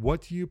post?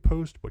 What do you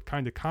post? What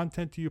kind of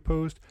content do you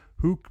post?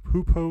 Who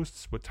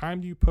posts? What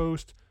time do you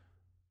post?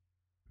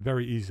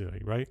 Very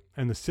easily, right?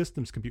 And the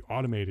systems can be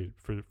automated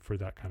for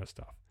that kind of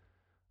stuff.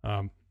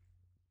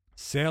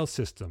 Sales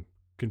system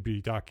can be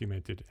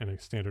documented in a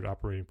standard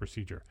operating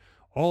procedure.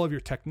 All of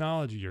your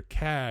technology, your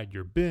CAD,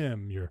 your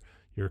BIM,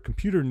 your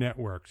computer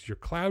networks, your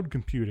cloud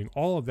computing,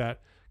 all of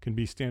that can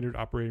be standard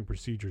operating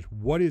procedures.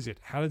 What is it?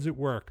 How does it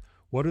work?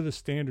 What are the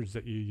standards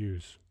that you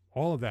use?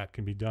 All of that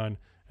can be done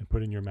and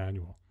put in your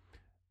manual.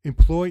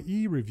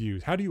 Employee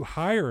reviews. How do you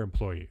hire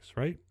employees,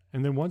 right?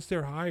 And then once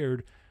they're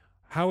hired,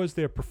 how is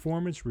their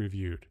performance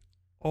reviewed?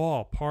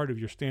 All part of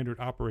your standard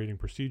operating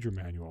procedure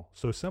manual.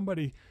 So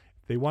somebody,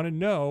 if they want to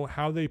know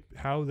how they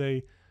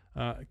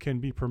can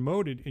be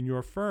promoted in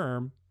your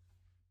firm,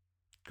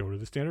 go to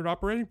the standard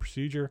operating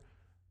procedure.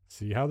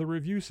 See how the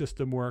review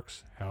system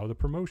works, how the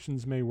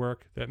promotions may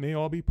work. That may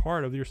all be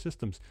part of your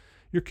systems.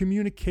 Your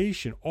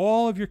communication,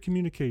 all of your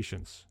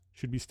communications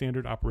should be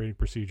standard operating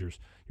procedures.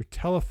 Your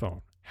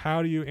telephone,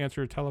 how do you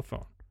answer a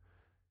telephone?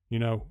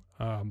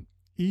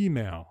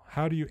 Email,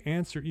 how do you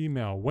answer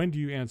email? When do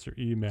you answer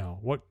email?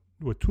 What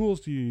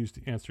tools do you use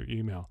to answer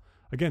email?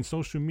 Again,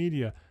 social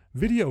media,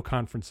 video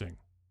conferencing,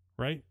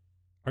 right?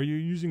 Are you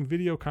using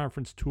video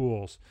conference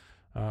tools?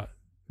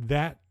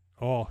 That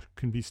all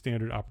can be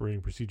standard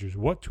operating procedures.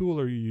 What tool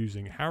are you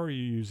using? How are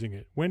you using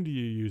it? When do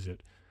you use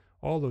it?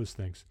 All those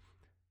things.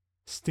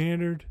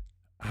 Standard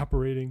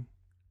operating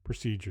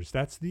procedures.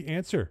 That's the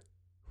answer,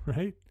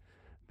 right?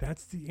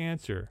 That's the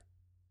answer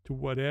to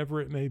whatever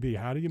it may be.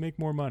 How do you make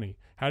more money?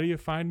 How do you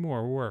find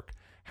more work?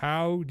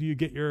 How do you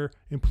get your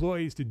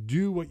employees to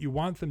do what you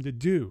want them to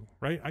do,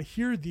 right? I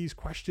hear these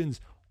questions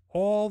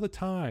all the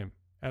time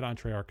at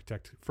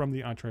EntreArchitect from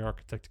the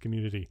EntreArchitect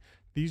community.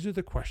 These are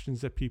the questions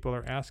that people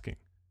are asking.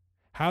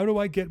 How do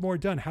I get more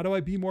done? How do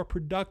I be more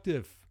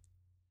productive?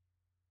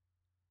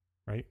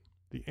 Right?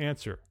 The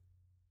answer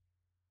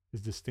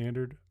is the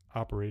standard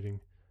operating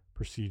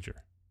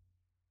procedure.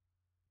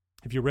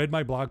 If you read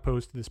my blog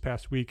post this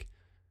past week,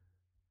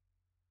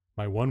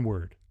 my one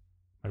word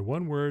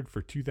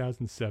for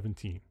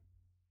 2017,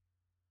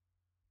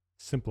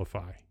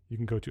 simplify. You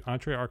can go to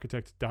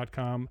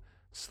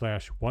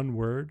entrearchitect.com/one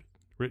word,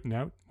 written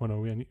out,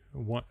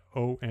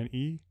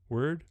 one-O-N-E,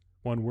 word,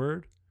 one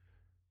word.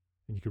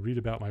 And you can read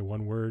about my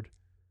one word.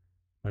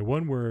 My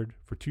one word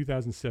for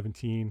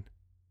 2017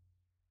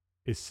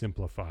 is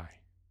simplify.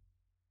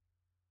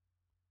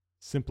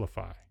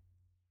 Simplify.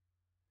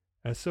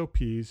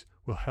 SOPs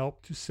will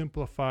help to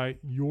simplify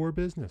your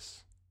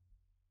business,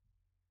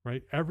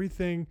 right?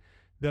 Everything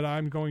that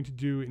I'm going to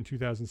do in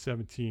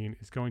 2017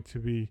 is going to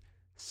be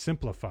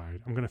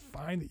simplified. I'm going to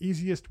find the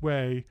easiest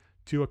way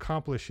to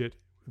accomplish it,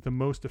 the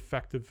most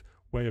effective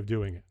way of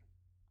doing it,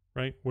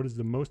 right? What is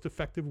the most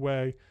effective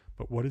way,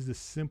 but what is the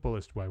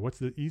simplest way? What's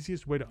the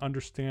easiest way to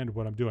understand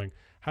what I'm doing?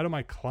 How can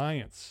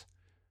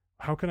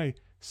I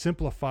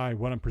simplify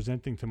what I'm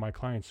presenting to my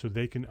clients so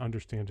they can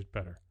understand it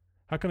better?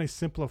 How can I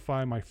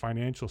simplify my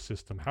financial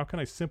system? How can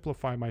I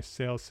simplify my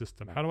sales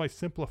system? How do I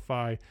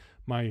simplify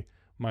my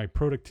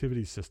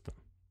productivity system?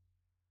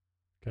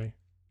 Okay,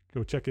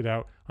 go check it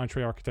out,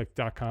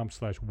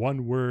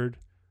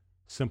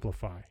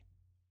 entrearchitect.com/one-word-simplify.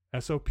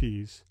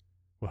 SOPs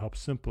will help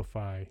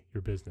simplify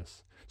your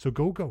business. So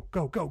go.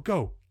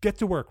 Get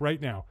to work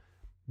right now.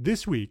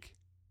 This week,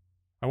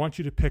 I want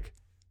you to pick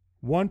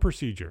one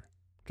procedure,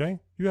 okay?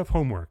 You have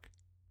homework.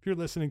 If you're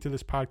listening to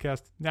this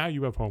podcast, now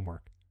you have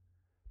homework.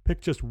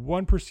 Pick just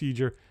one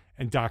procedure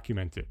and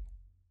document it.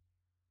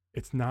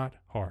 It's not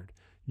hard.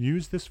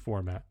 Use this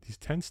format, these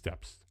 10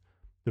 steps.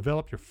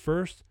 Develop your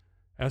first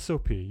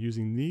SOP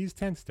using these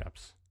 10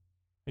 steps,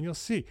 and you'll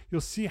see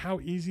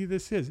how easy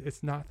this is.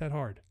 It's not that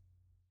hard.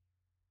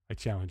 I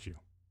challenge you.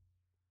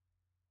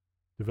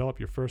 Develop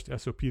your first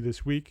SOP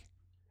this week,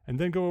 and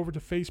then go over to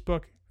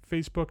Facebook,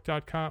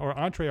 facebook.com or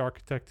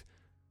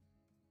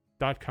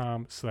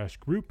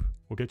entrearchitect.com/group.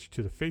 We'll get you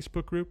to the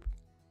Facebook group.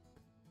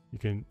 You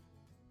can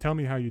tell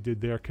me how you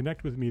did there.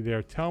 Connect with me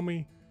there. Tell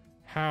me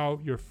how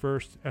your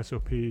first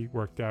SOP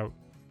worked out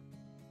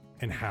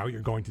and how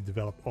you're going to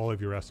develop all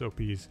of your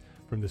SOPs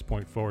from this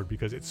point forward,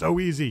 because it's so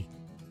easy.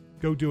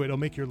 Go do it. It'll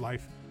make your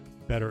life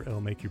better.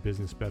 It'll make your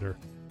business better.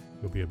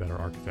 You'll be a better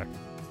architect.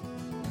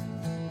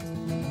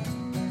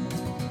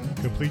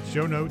 Complete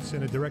show notes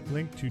and a direct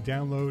link to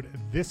download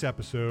this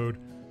episode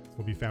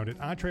will be found at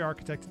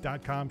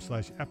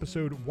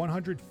entrearchitect.com/episode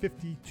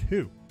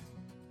 152.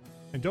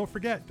 And don't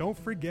forget to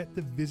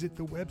visit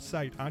the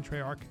website,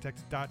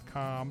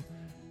 entrearchitect.com,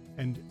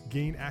 and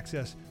gain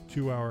access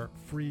to our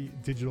free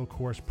digital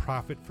course,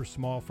 Profit for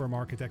Small Firm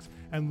Architects,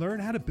 and learn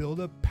how to build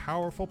a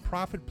powerful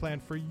profit plan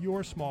for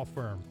your small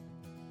firm.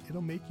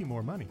 It'll make you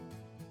more money.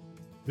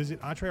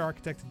 Visit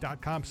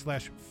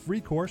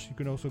entrearchitect.com/free course. You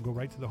can also go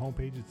right to the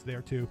homepage. It's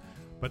there too.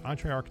 But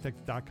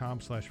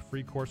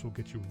entrearchitect.com/free course will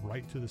get you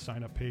right to the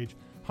sign-up page.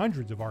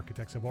 Hundreds of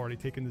architects have already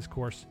taken this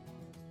course,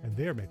 and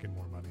they're making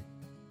more money.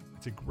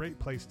 It's a great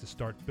place to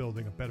start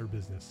building a better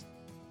business,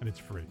 and it's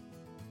free.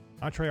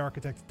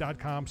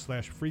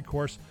 entrearchitect.com/free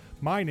course.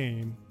 My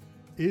name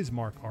is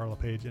Mark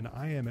Arlepage, and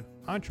I am an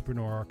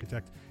entrepreneur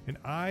architect, and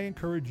I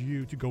encourage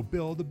you to go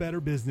build a better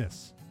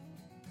business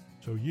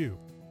so you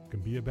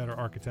can be a better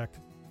architect.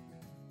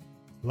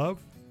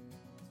 Love,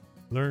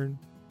 learn,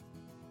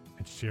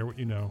 and share what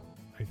you know.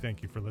 I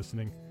thank you for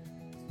listening,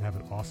 and have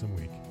an awesome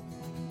week.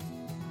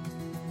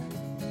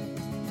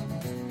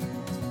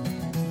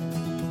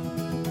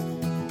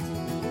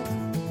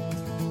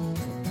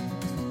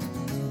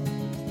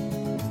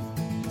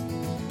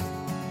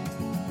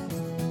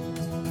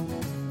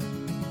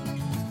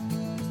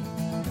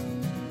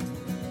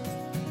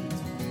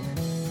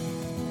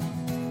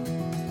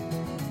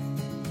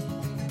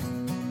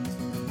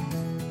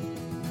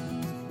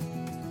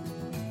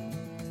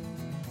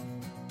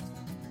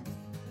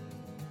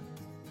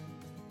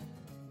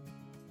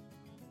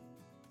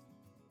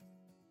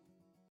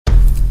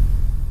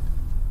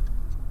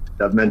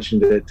 I've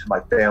mentioned it to my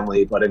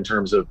family, but in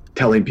terms of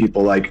telling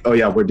people like, oh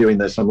yeah, we're doing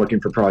this, I'm looking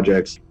for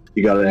projects,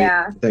 you got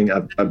anything?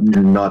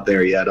 I'm not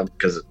there yet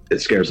because it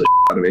scares the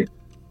out of me.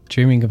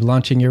 Dreaming of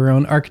launching your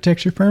own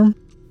architecture firm?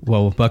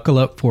 Well, buckle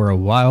up for a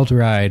wild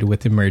ride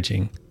with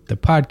Emerging, the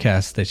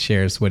podcast that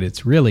shares what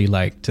it's really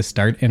like to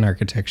start an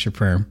architecture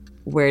firm.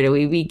 Where do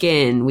we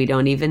begin? We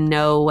don't even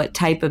know what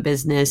type of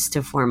business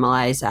to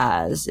formalize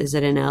as. Is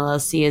it an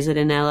LLC? Is it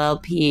an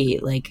LLP?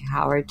 Like,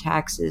 how are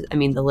taxes? I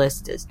mean, the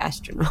list is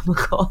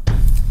astronomical.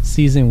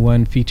 Season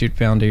 1 featured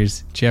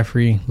founders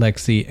Jeffrey,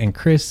 Lexi, and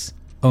Chris,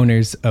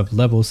 owners of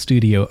Level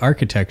Studio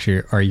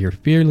Architecture, are your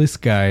fearless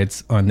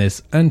guides on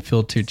this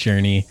unfiltered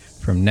journey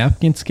from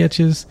napkin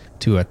sketches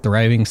to a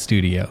thriving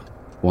studio.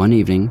 One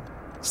evening,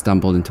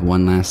 stumbled into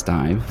one last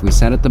dive, we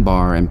sat at the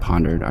bar and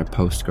pondered our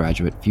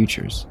postgraduate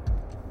futures.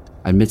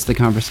 Amidst the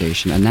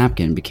conversation, a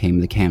napkin became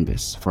the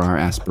canvas for our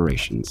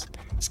aspirations,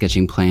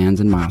 sketching plans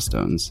and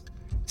milestones,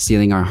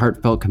 sealing our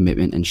heartfelt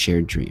commitment and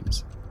shared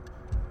dreams.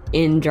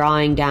 In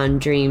drawing down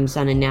dreams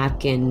on a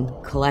napkin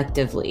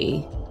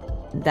collectively,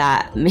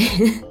 that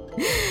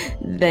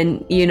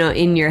then, you know,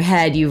 in your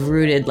head, you've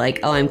rooted like,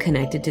 oh, I'm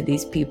connected to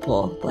these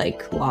people,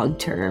 like long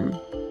term.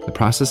 The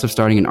process of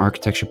starting an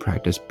architecture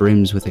practice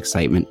brims with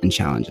excitement and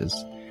challenges,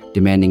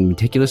 demanding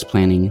meticulous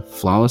planning,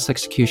 flawless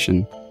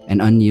execution,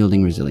 and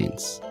unyielding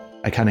resilience.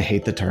 I kind of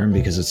hate the term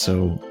because it's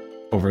so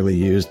overly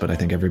used, but I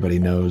think everybody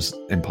knows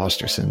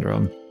imposter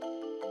syndrome.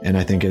 And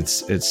I think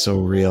it's so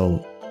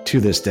real to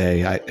this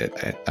day. I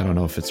don't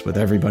know if it's with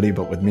everybody,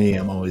 but with me,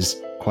 I'm always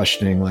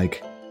questioning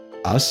like,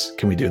 us,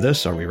 can we do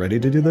this? Are we ready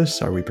to do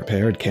this? Are we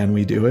prepared? Can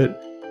we do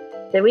it?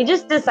 Did we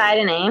just decide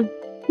a name?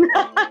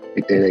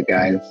 We did it,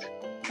 guys.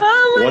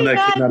 Oh my One that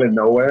God. came out of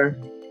nowhere.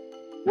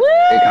 Woo!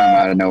 It came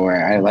out of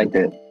nowhere. I liked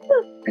it.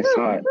 I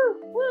saw it.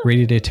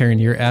 Ready to turn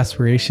your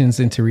aspirations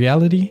into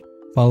reality?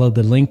 Follow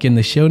the link in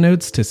the show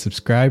notes to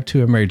subscribe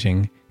to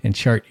Emerging and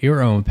chart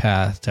your own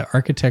path to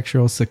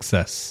architectural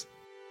success.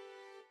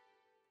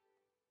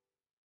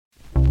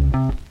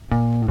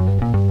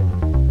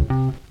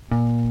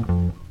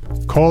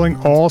 Calling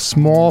all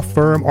small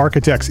firm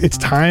architects. It's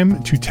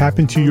time to tap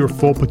into your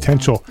full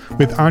potential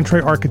with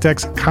Entree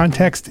Architects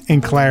Context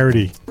and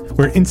Clarity,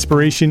 where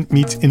inspiration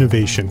meets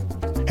innovation.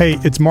 Hey,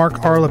 it's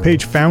Mark R.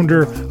 LePage,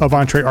 founder of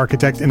Entree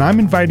Architect, and I'm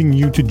inviting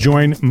you to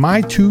join my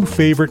two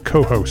favorite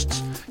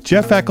co-hosts,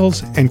 Jeff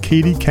Eccles and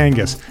Katie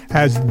Kangas,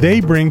 as they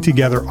bring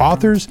together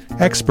authors,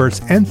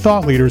 experts, and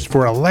thought leaders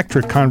for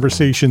electric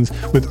conversations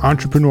with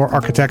entrepreneur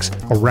architects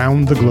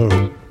around the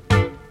globe.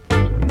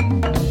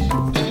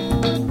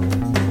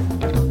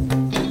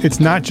 It's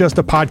not just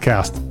a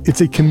podcast, it's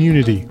a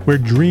community where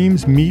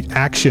dreams meet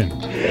action.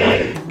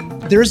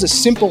 There's a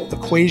simple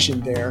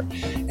equation there.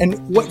 And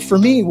what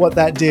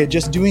that did,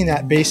 just doing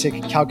that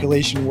basic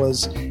calculation,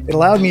 was it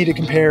allowed me to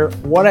compare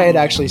what I had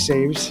actually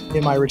saved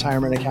in my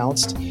retirement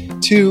accounts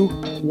to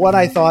what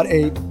I thought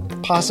a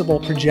possible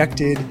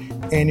projected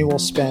annual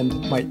spend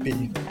might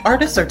be.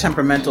 Artists are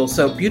temperamental,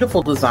 so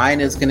beautiful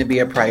design is going to be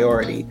a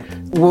priority.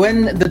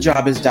 When the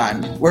job is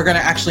done, we're going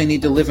to actually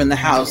need to live in the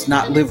house,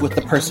 not live with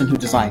the person who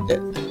designed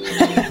it.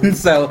 And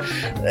so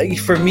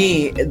for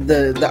me,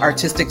 the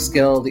artistic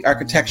skill, the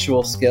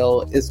architectural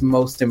skill is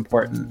most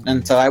important.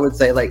 And so I would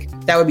say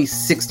that would be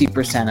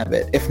 60% of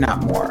it, if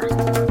not more.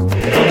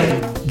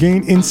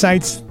 Gain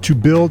insights to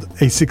build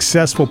a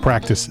successful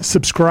practice.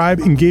 Subscribe,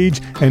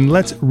 engage, and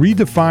let's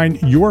redefine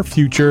your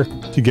future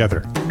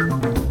together.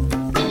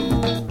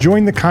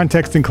 Join the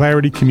Context and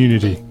Clarity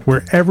community,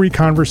 where every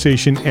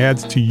conversation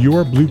adds to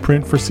your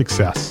blueprint for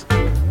success.